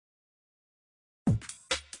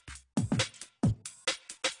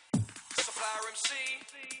Supplier MC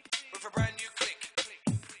with a brand new click.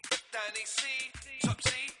 Danny C, Top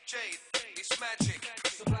C, Jade, it's magic.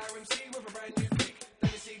 Supplier MC with a brand new click.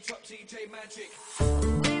 Danny C, Top C, Jade, magic.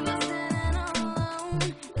 We were standing alone,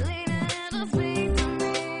 leaning in to speak to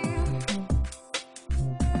me.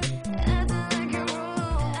 Acting like a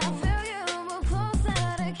rule, I feel you were closer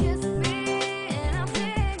to kiss me, and I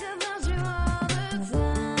think about you all the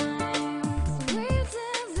time. Sweet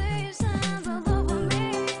sensations all over me,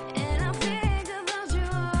 and I think about you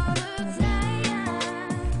all the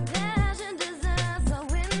time. Passion, desire, so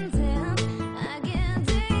intense, I can't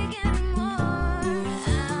take anymore.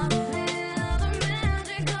 I feel the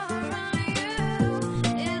magic around you,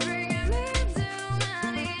 it's bringing me to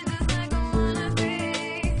my knees, just like I wanna be.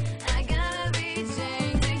 I gotta be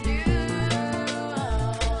changing you.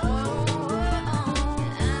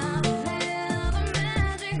 I feel the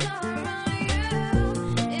magic around you,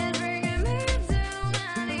 it's bringing me to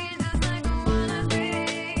my knees, just like I wanna be.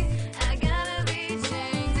 I gotta be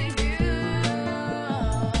changing you.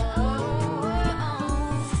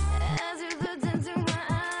 As you looked into my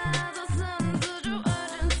eyes, I sensed such an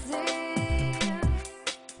urgency,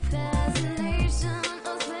 fascination,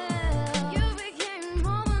 a spell. You became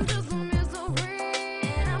more than just a mystery,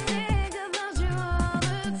 and I think about you all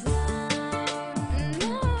the time.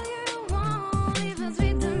 Now you won't even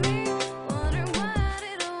speak to me, wondering what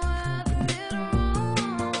it was that did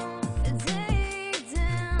wrong. Take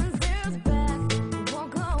 10 steps back,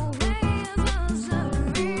 walk away as well as shut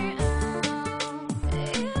me out.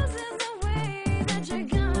 Is this the way that you're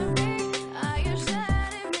gonna be? Are you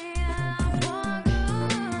shutting me out for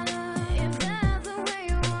good? If that's the way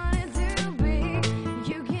you want it to be,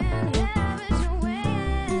 you can have it your way.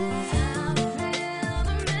 I feel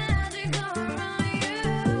the magic around you,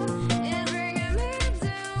 it's bringing me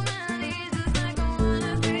to my knees, just like I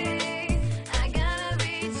wanna be. I gotta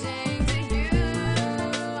be changing you.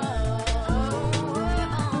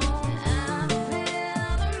 I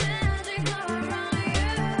feel the magic around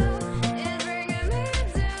you, it's bringing me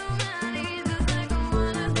to my knees, just like I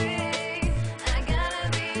wanna be. I gotta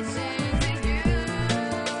be changing you.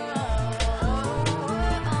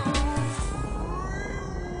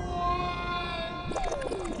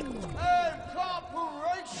 And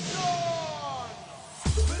corporation!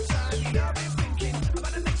 But I need a bit